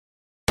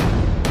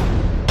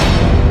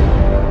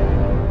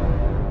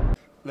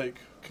Luke,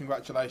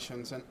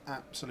 congratulations, an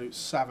absolute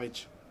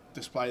savage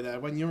display there.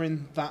 When you're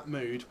in that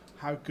mood,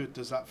 how good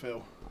does that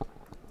feel?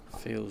 I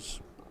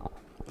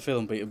feel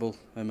unbeatable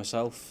in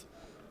myself.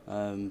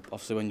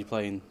 Obviously, when you're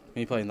playing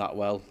that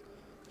well,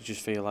 you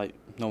just feel like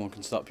no one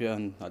can stop you,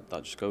 and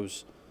that just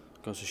goes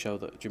to show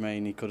that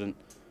Jermaine, he couldn't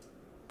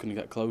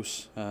get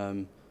close.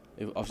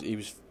 Obviously he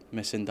was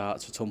missing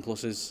darts for ton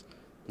pluses,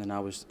 and then I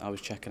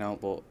was checking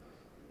out, but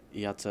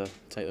he had to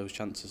take those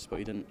chances, but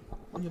he didn't.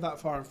 When you're that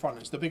far in front,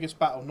 it's the biggest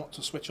battle not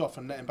to switch off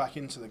and let him back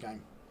into the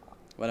game.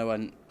 When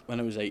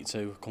it was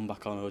 8-2, come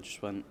back on, I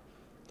just went,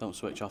 don't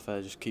switch off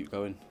here, just keep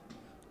going.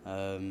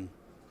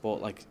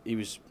 But like he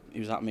was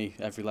at me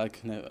every leg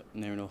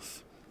near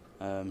enough,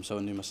 so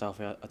I knew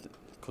myself I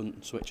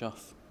couldn't switch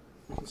off.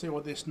 You can see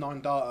what this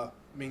 9-darter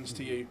means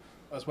to you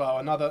as well.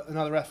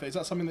 Another effort. Is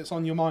that something that's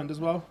on your mind as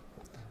well?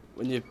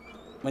 When you're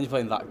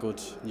playing that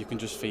good, you can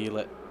just feel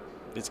it.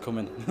 It's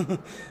coming.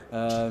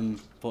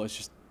 But it's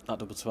just that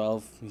double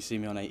 12. You see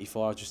me on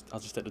 84. I'll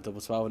just hit the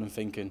double 12, and I'm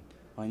thinking,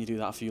 why didn't you do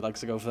that a few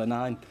legs ago for the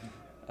 9?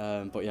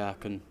 But yeah, I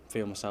can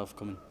feel myself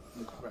coming.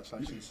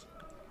 Congratulations.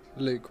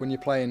 Luke, when you're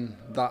playing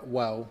that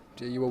well,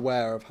 are you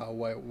aware of how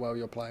well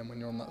you're playing when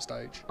you're on that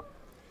stage?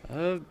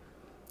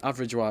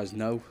 Average-wise,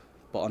 no,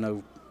 but I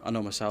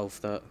know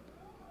myself that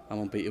I'm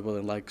unbeatable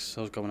in legs.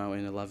 I was going out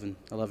in 11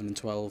 and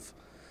 12,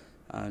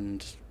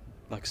 and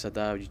like I said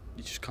there, you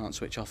just can't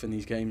switch off in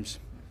these games.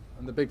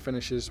 And the big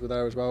finishes were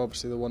there as well,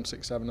 obviously the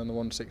 167 and the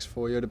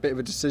 164. You had a bit of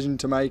a decision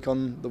to make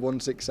on the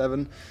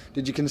 167.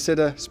 Did you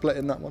consider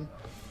splitting that one?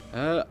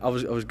 I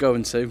was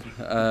going to,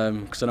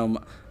 because I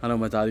know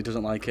my dad, he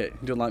doesn't like it.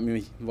 He doesn't like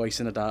me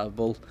wasting a dart at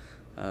bull.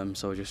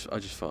 So I just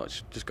thought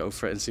I'd just go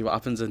for it and see what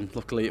happens, and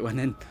luckily it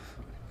went in.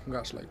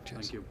 Congratulations.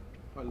 Thank you.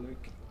 Right,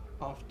 Luke,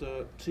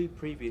 after 2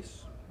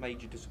 previous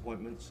major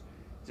disappointments,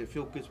 does it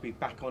feel good to be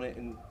back on it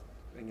and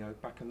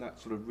back in that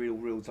sort of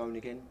real zone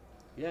again?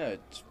 Yeah,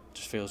 it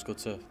just feels good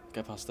to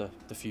get past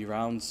the few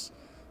rounds,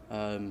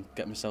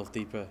 get myself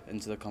deeper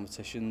into the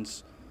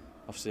competitions.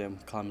 Obviously I'm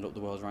climbing up the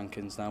world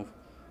rankings now,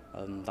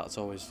 and that's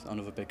always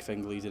another big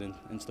thing leading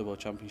into the World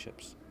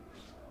Championships.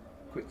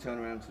 Quick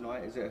turnaround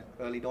tonight. Is it an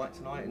early night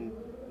tonight and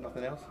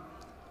nothing else?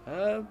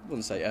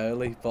 Wouldn't say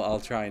early, but I'll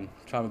try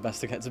my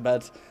best to get to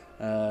bed.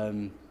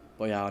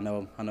 But yeah, I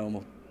know I'm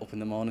up in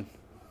the morning.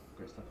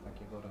 Great stuff. Thank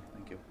you. Well done.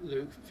 Thank you.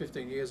 Luke,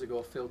 15 years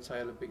ago, Phil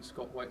Taylor beat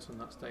Scott Waits on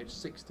that stage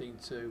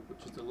 16-2,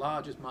 which is the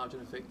largest margin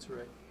of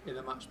victory in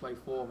a match play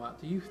format.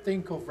 Do you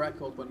think of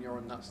records when you're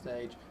on that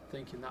stage,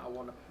 thinking that I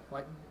want to,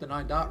 like the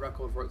 9-dart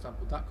record, for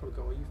example, that could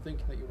go? Are you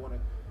thinking that you want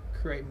to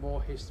create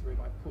more history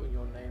by putting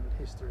your name in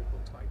history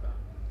books like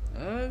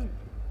that?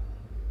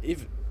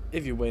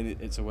 If you win,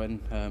 it's a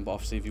win. But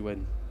obviously, if you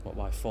win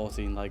by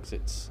 14 legs,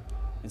 it's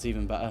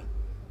even better.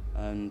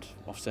 And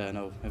obviously, I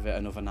know if it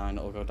another 9,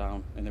 it'll go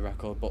down in the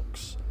record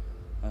books.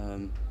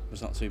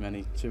 There's not too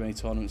many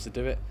tournaments to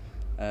do it.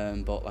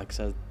 But like I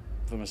said,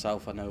 for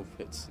myself, I know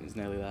it's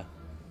nearly there.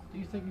 Do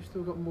you think you've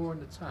still got more in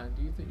the tank?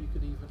 Do you think you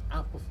could even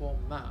outperform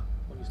that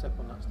when you step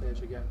on that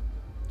stage again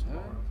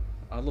tomorrow?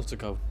 I'd love to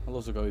go. I'd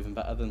love to go even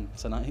better than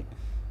tonight.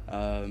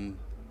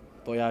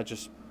 But yeah, I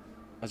just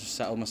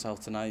settled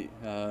myself tonight.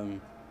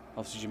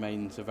 Obviously,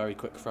 Jermaine's a very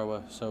quick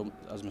thrower, so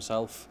as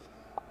myself.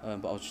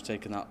 But I was just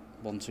taking that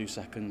 1-2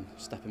 second,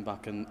 stepping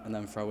back and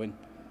then throwing.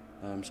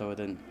 So I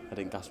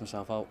didn't gas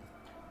myself out.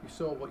 You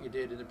saw what you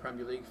did in the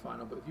Premier League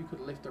final, but if you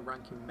could lift a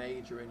ranking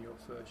major in your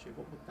first year,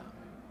 what would that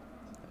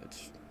mean? It'd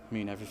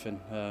mean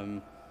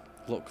everything.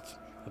 Looked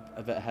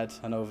a bit ahead.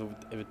 I know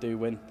if I do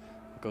win,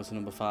 I'll go to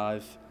number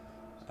 5.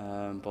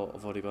 But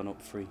I've already gone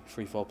up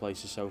 4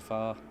 places so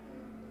far.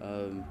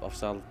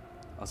 Obviously,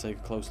 I'll take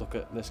a close look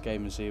at this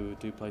game and see who we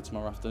do play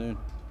tomorrow afternoon.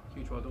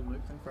 Huge well done,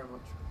 Luke. Thank you very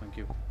much. Thank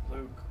you.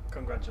 Luke,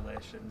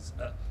 congratulations.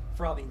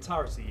 Throughout the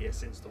entirety of the year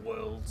since the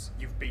Worlds,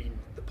 you've been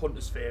the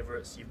punters'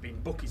 favourites, you've been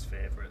bookies'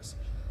 favourites.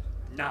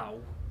 Now,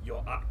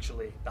 you're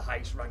actually the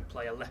highest ranked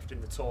player left in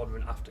the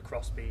tournament after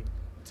Cross being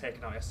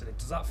taken out yesterday.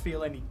 Does that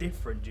feel any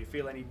different? Do you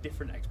feel any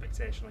different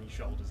expectation on your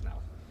shoulders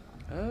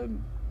now?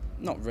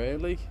 Not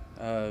really.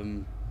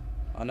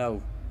 I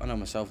know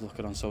myself,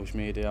 looking on social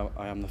media,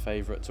 I am the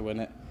favourite to win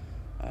it.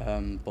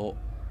 But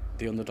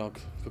the underdog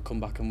could come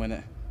back and win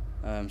it.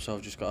 So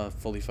I've just got to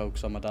fully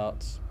focus on my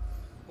darts.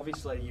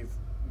 Obviously, you've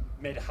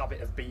made a habit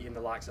of beating the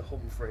likes of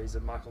Humphreys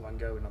and Michael Van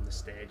Gerwen on the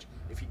stage.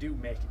 If you do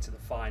make it to the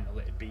final,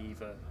 it'd be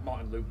either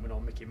Martin Lukeman or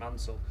Mickey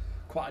Mansell.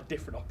 Quite a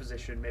different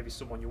opposition, maybe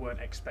someone you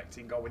weren't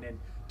expecting going in.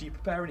 Do you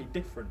prepare any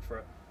different for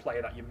a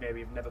player that you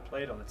maybe have never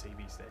played on the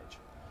TV stage?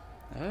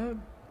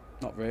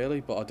 Not really,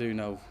 but I do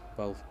know,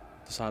 well,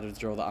 the side of the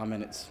draw that I'm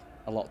in, it's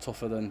a lot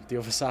tougher than the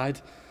other side.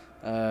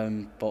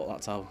 But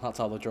that's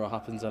how the draw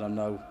happens, and I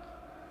know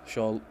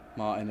sure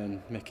Martin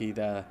and Mickey,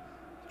 they're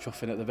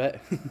chuffing at the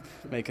bit,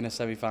 making a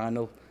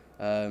semi-final.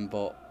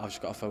 But I've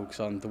just got to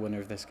focus on the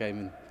winner of this game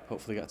and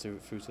hopefully get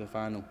through to the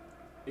final.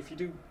 If you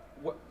do,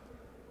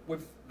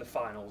 with the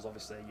finals,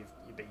 obviously you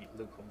beat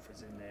Luke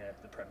Humphreys in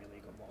the Premier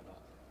League and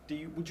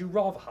whatnot. Would you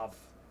rather have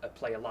a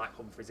player like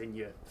Humphreys in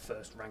your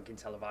first ranking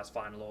televised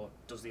final, or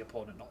does the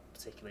opponent not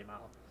particularly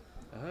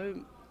matter?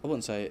 I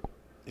wouldn't say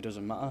it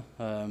doesn't matter,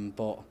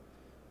 but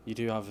you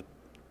do have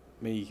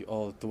me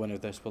or the winner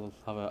of this will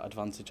have an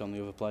advantage on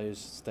the other players,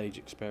 stage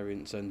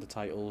experience and the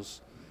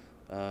titles.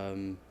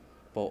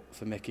 But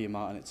for Mickey and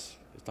Martin, it's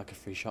like a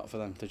free shot for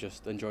them to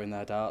just enjoying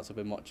their darts. I've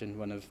been watching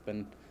when I've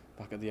been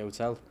back at the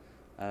hotel,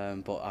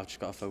 but I've just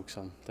got to focus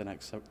on the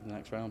next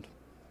round.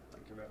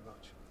 Thank you very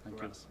much.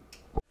 Thank you.